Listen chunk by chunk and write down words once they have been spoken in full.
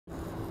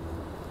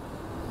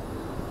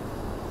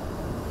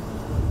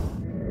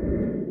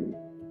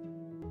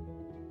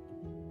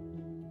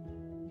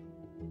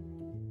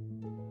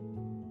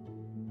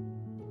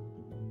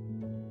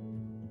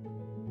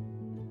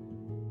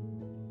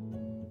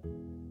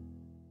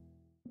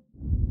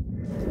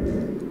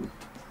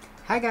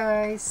Hi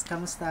guys!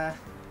 Kamusta?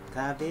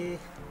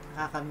 Grabe,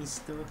 nakakamiss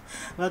to.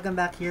 Welcome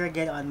back here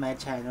again on my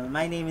channel.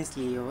 My name is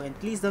Leo and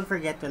please don't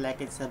forget to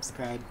like and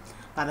subscribe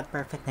para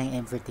perfect na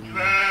yung everything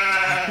mo.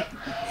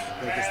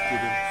 We're just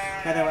kidding.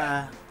 Pero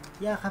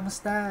yeah,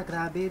 kamusta?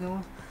 Grabe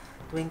no?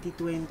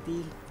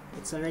 2020.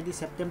 It's already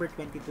September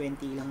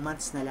 2020. Ilang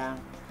months na lang.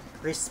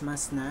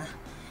 Christmas na.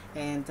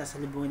 And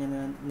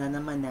sasalubungan na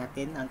naman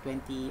natin ang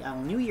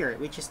New Year,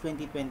 which is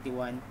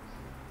 2021.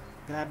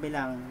 Grabe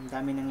lang,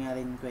 dami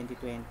nangyari ng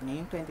 2020.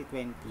 Ngayong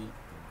 2020,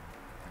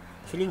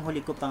 actually yung huli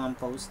ko pang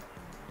post,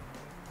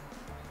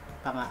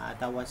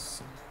 that was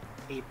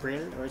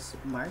April or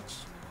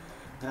March.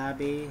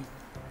 Grabe.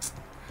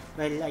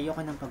 Well,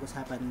 ayoko nang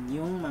pag-usapan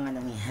yung mga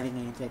nangyayari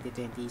ngayong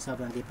 2020.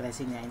 Sobrang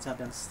depressing na and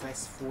sobrang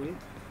stressful.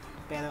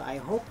 Pero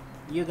I hope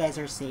you guys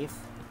are safe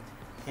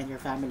and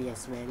your family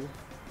as well.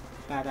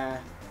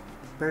 Para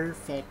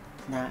perfect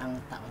na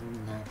ang taon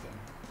natin.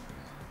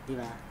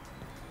 Diba?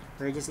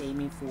 We're just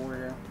aiming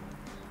for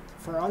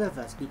all of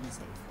us being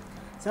safe.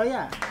 So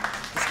yeah,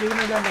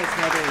 disclaimer lang guys,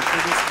 by the way,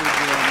 for this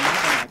video, I'm not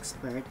an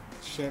expert.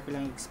 Share ko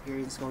lang yung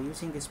experience ko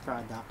using these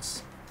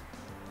products.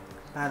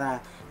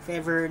 Para if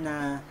ever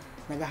na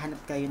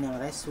naghahanap kayo ng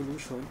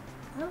resolution,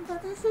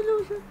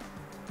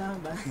 Tama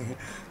ba?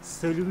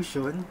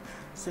 Solution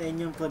sa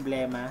inyong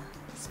problema,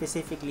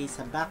 specifically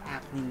sa back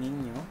acne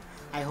ninyo,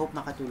 I hope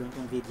makatulong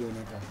tong video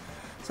na to.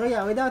 So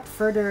yeah, without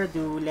further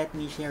ado, let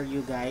me share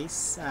you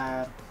guys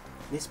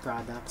these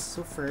products.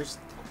 So first,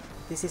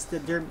 this is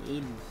the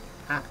Dermaid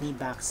Acne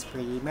Back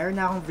Spray. Meron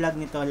na akong vlog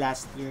nito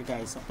last year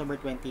guys, October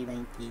 2019.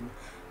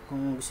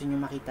 Kung gusto nyo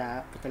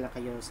makita, punta lang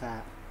kayo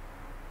sa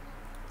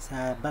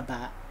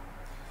baba.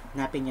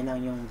 Hanapin nyo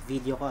lang yung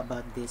video ko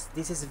about this.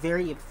 This is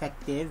very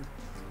effective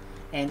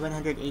and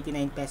 189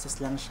 pesos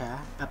lang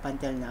siya up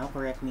until now.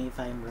 Correct me if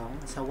I'm wrong.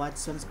 Sa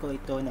Watsons ko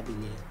ito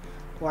nabili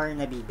or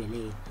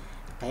nabibili.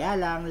 Kaya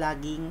lang,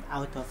 laging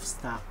out of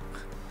stock.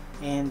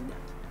 And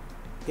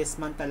this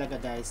month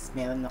talaga guys,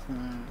 meron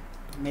akong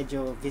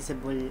medyo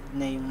visible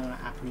na yung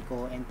mga acne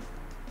ko and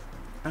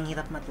ang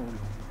hirap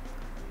matulog.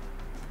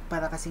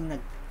 Para kasing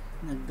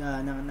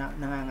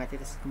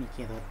nangangati tapos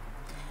kumikirot.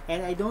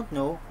 And I don't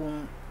know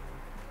kung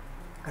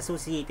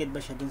associated ba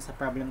siya dun sa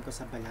problem ko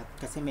sa balat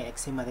kasi may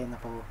eczema rin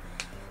ako.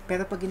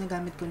 Pero pag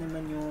ginagamit ko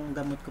naman yung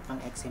gamot ko pang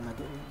eczema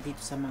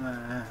dito sa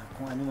mga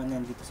kung ano man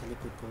nandito sa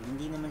likod ko,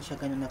 hindi naman siya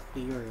ganun na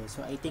clear.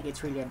 So I think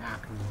it's really an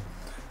acne.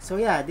 So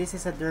yeah, this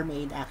is a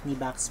Dermaid Acne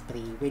Back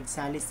Spray with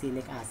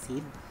salicylic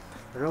acid,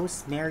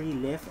 rosemary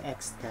leaf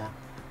extract.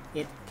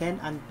 It can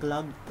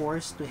unclog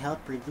pores to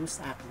help reduce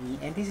acne,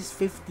 and this is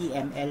 50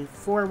 ml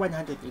for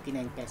 189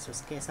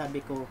 pesos. Kaya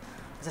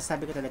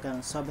masasabi ko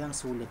talagang sobrang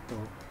sulit to.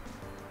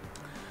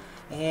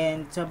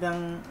 And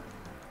sobrang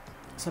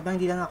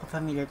hindi lang ako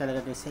familiar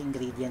talaga guys sa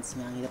ingredients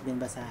niya. Ang hirap din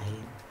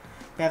basahin.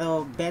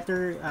 Pero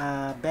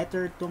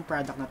better tong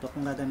product na to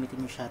kung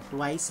gagamitin nyo siya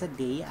twice a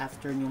day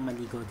after nyo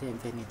maligo,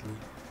 definitely.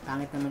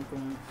 Pangit naman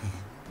kung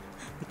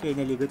hindi kayo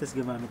naligo tapos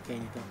gumamit kayo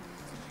nito.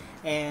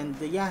 And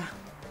yeah,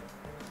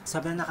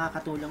 sobrang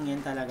nakakatulong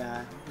yan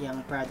talaga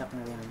yung product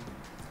na yan.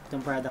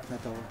 Itong product na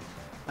to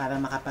para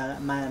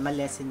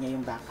ma-lessen niya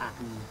yung back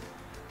acne.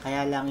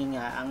 Kaya lang yun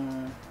nga,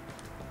 ang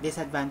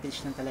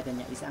disadvantage ng talaga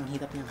niya is ang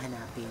hirap niyang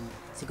hanapin.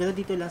 Siguro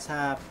dito lang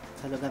sa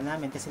lugar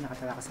namin kasi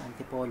nakatala ka sa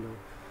Antipolo.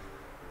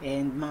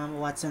 And mga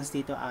Watsons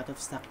dito out of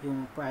stock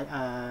yung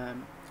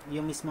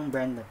mismong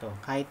brand na to.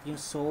 Kahit yung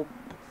soap,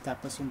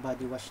 tapos yung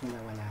body wash nila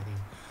wala rin.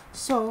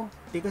 So,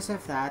 because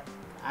of that,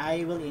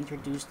 I will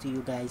introduce to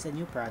you guys a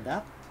new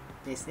product.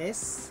 This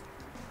is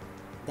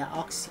the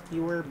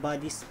Oxecure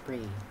Body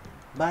Spray.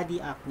 Body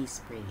Acne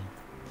Spray.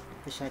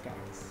 Ito siya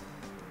guys.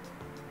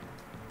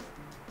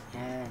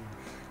 Yan.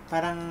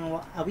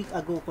 Parang a week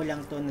ago ko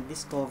lang to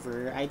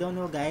na-discover. I don't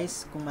know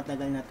guys kung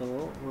matagal na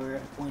to or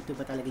kung ito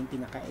ba talagang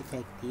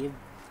pinaka-effective.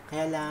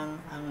 Kaya lang,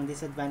 ang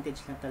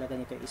disadvantage lang talaga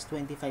nito is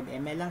 25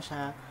 ml lang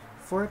siya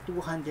for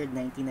 299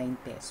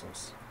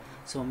 pesos.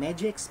 So,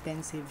 medyo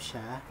expensive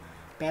siya.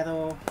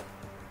 Pero,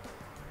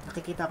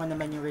 nakikita ko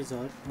naman yung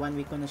result. 1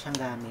 week ko na siyang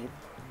gamit.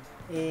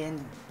 And,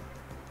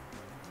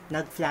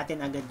 nag-flatten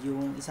agad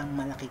yung isang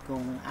malaki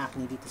kong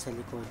acne dito sa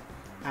likod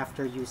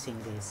after using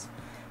this.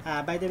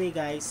 By the way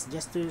guys,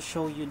 just to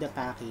show you the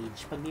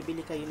package, pag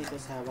bibili kayo nito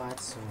sa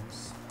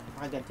Watsons,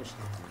 makaganto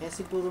siya. Kaya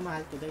siguro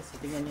mahal to guys,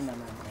 tingnan nyo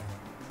naman.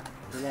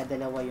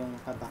 Dalawa yung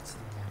pa-box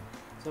nila.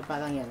 So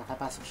parang yan,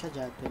 nakapasok siya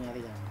dyan,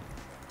 kunyari yan.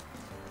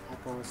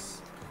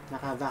 Tapos,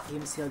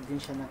 naka-vacuum sealed din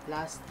siya ng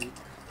plastic.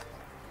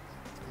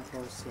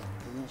 Tapos yan,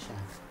 ganyan siya.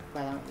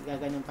 Parang,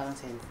 gaganyan parang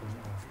cellphone.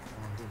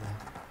 Diba?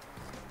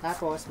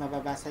 Tapos,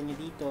 mababasa nyo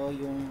dito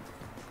yung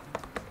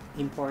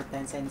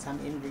importance and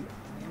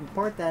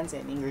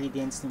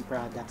ingredients ng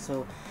product.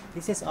 So,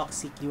 this is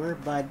Oxecure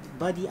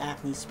Body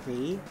Acne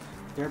Spray,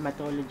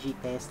 dermatology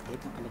tested,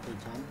 nakalagay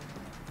dyan.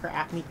 For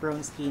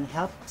acne-prone skin,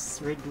 helps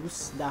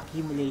reduce the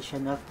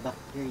accumulation of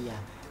bacteria,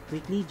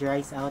 quickly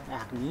dries out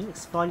acne,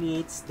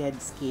 exfoliates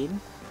dead skin,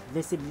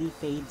 visibly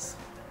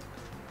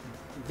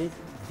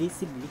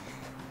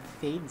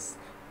fades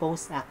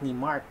post-acne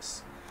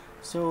marks.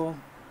 So,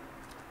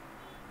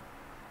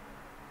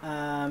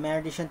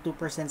 Meron din siyang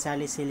 2%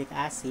 salicylic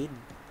acid.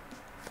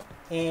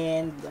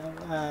 And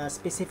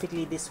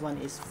specifically this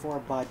one is for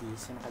body,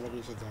 so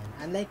nakalagay siya dyan.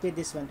 Unlike with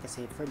this one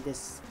kasi, for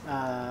this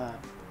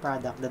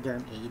product, the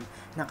Dermaid,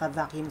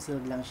 naka-vacuum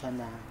sealed lang siya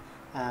na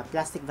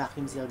plastic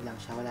vacuum sealed lang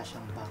siya, wala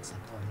siyang box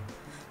at all.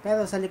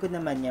 Pero sa likod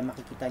naman niya,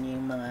 makikita niyo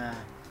yung mga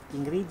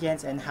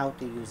ingredients and how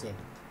to use it.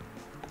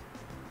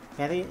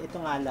 Pero ito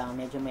nga lang,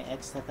 medyo may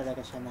extra talaga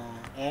siya na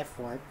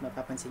effort.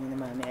 Mapapansin niyo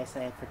naman, may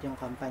extra effort yung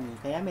company.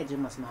 Kaya medyo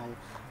mas mahal.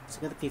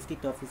 Siguro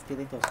 50 to, 50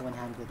 rin to, so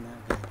 100 na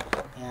agad.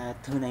 Kaya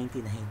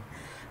 299.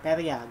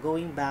 Pero yeah,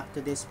 going back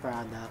to this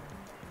product,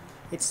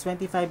 it's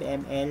 25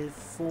 ml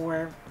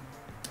for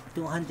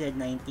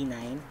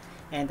 299.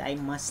 And I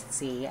must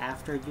say,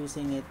 after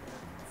using it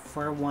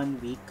for 1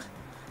 week,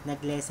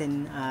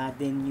 naglesen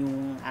din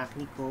yung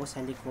acne ko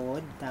sa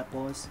likod.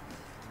 Tapos,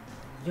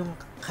 yung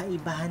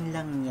kaibahan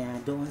lang niya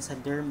doon sa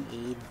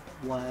Dermaid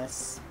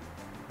was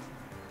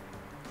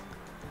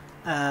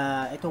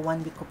ito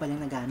 1 week ko pa lang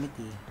nagamit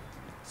eh.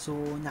 So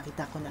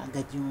nakita ko na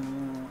agad yung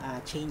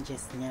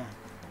changes niya.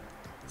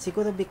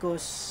 Siguro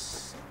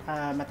because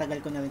matagal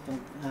ko na rin itong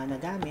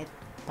nagamit,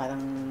 parang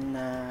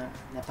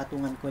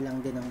napatungan ko lang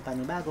din ng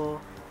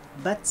panibago,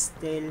 but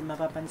still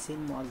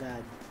mapapansin mo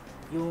agad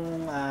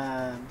yung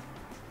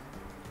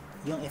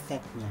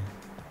effect niya.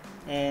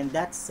 And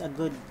that's a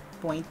good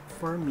point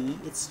for me.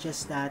 It's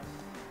just that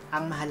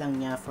ang mahal lang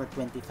niya for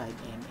 25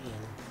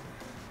 ml.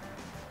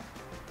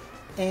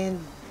 And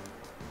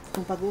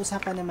kung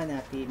pag-uusapan naman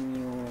natin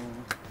yung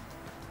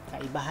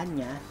kaibahan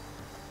niya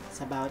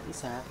sa bawat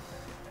isa,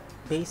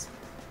 base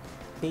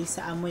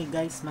sa amoy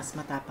guys, mas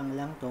matapang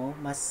lang to,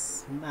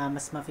 mas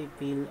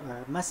mafe-feel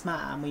or mas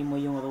maaamoy mo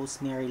yung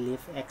rosemary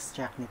leaf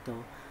extract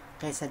nito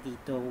kaysa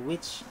dito,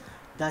 which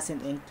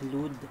doesn't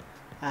include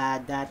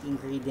that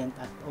ingredient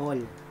at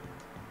all.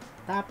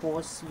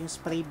 Tapos, yung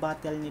spray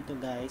bottle nito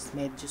guys,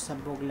 medyo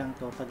sabog lang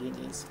to pag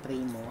in-spray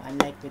mo.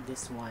 Unlike with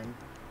this one,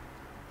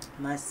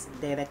 mas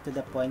direct to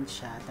the point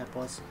siya.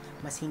 Tapos,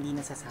 mas hindi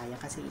nasasayang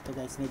kasi ito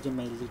guys, medyo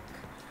may leak.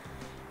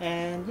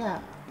 And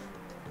yeah,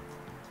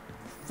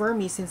 for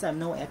me, since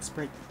I'm no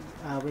expert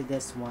with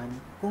this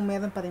one, kung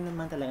meron pa rin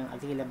naman talagang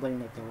available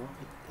nito,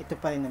 ito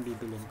pa rin ang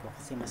bibilin ko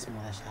kasi mas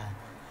mura siya.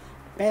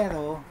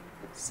 Pero,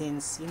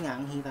 since yun nga,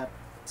 ang hirap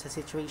sa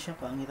situation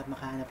ko, ang hirap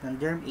makahanap ng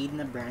Dermaid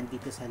na brand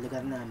dito sa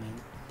lugar namin,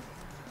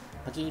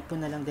 pag-iipon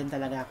na lang din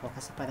talaga ako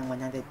kasi parang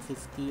 150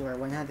 or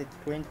 120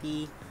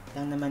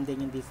 lang naman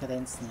din yung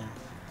difference niya.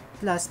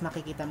 Plus,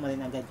 makikita mo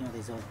rin agad yung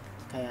result.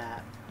 Kaya,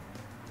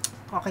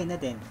 okay na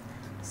din.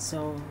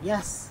 So,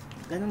 yes,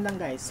 ganun lang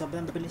guys.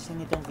 Sobrang bilis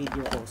lang itong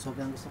video ko.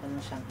 Sobrang gusto ko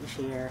lang siyang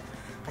i-share.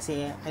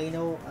 Kasi, I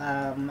know,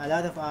 a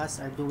lot of us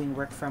are doing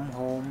work from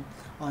home,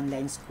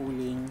 online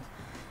schooling,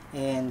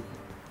 and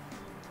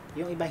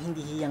yung iba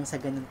hindi hiyang sa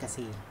ganun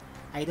kasi.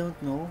 I don't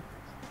know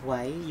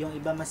why. Yung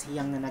iba mas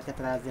hiyang na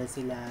nagka-travel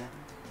sila.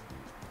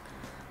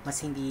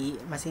 Mas hindi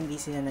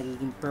sila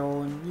nagiging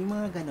prone. Yung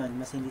mga ganun,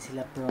 mas hindi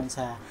sila prone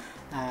sa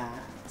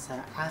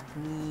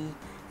acne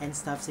and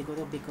stuff.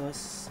 Siguro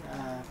because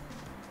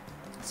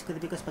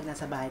pag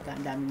nasa bahay ka,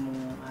 ang dami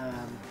mong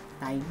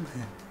time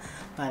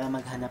para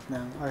maghanap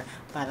ng, or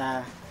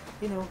para,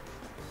 you know,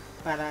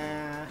 para,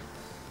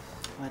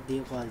 what do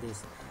you call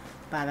this?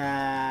 Para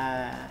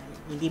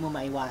hindi mo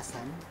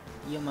maiwasan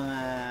yung mga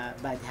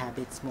bad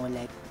habits mo,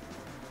 like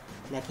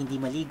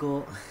hindi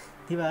maligo,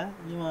 di ba?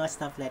 Yung mga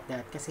stuff like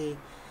that. Kasi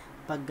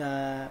pag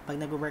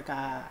nagwo-work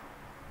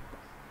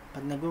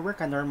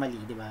ka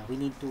normally, di ba?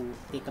 We need to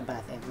take a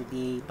bath every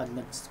day. Pag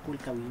nag-school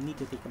ka, we need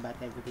to take a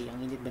bath every day.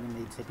 Ang init ba naman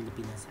dito sa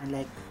Pilipinas?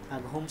 Unlike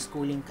pag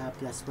homeschooling ka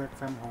plus work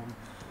from home,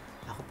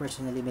 ako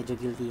personally medyo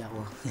guilty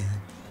ako.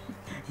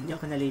 Hindi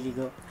ako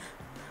naliligo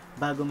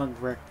bago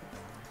mag-work.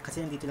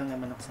 Kasi nandito lang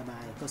naman ako sa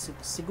bahay.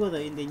 Siguro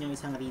yun din yung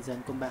isang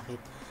reason kung bakit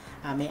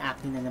may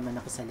acne na naman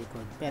ako sa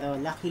likod. Pero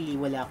luckily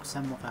wala ako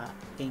sa mukha.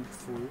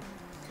 Thankful.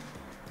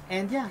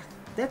 And yeah,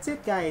 that's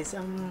it guys.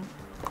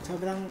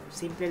 Sobrang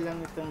simple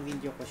lang itong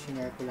video ko.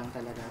 Shinare ko lang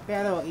talaga.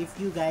 Pero if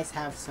you guys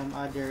have some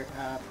other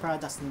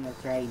products na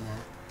na-try na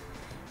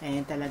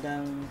and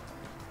talagang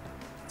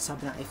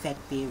sobrang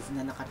effective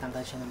na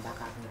nakatanggal siya ng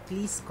backacne,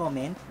 please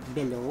comment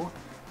below.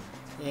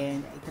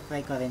 And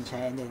itatry ko rin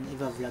siya and then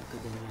i-vlog ko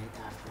din right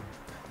after.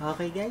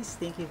 Okay guys,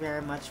 thank you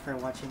very much for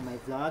watching my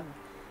vlog,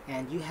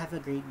 and you have a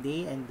great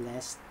day and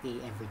blessed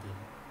day every day.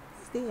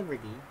 Stay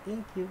every day.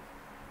 Thank you.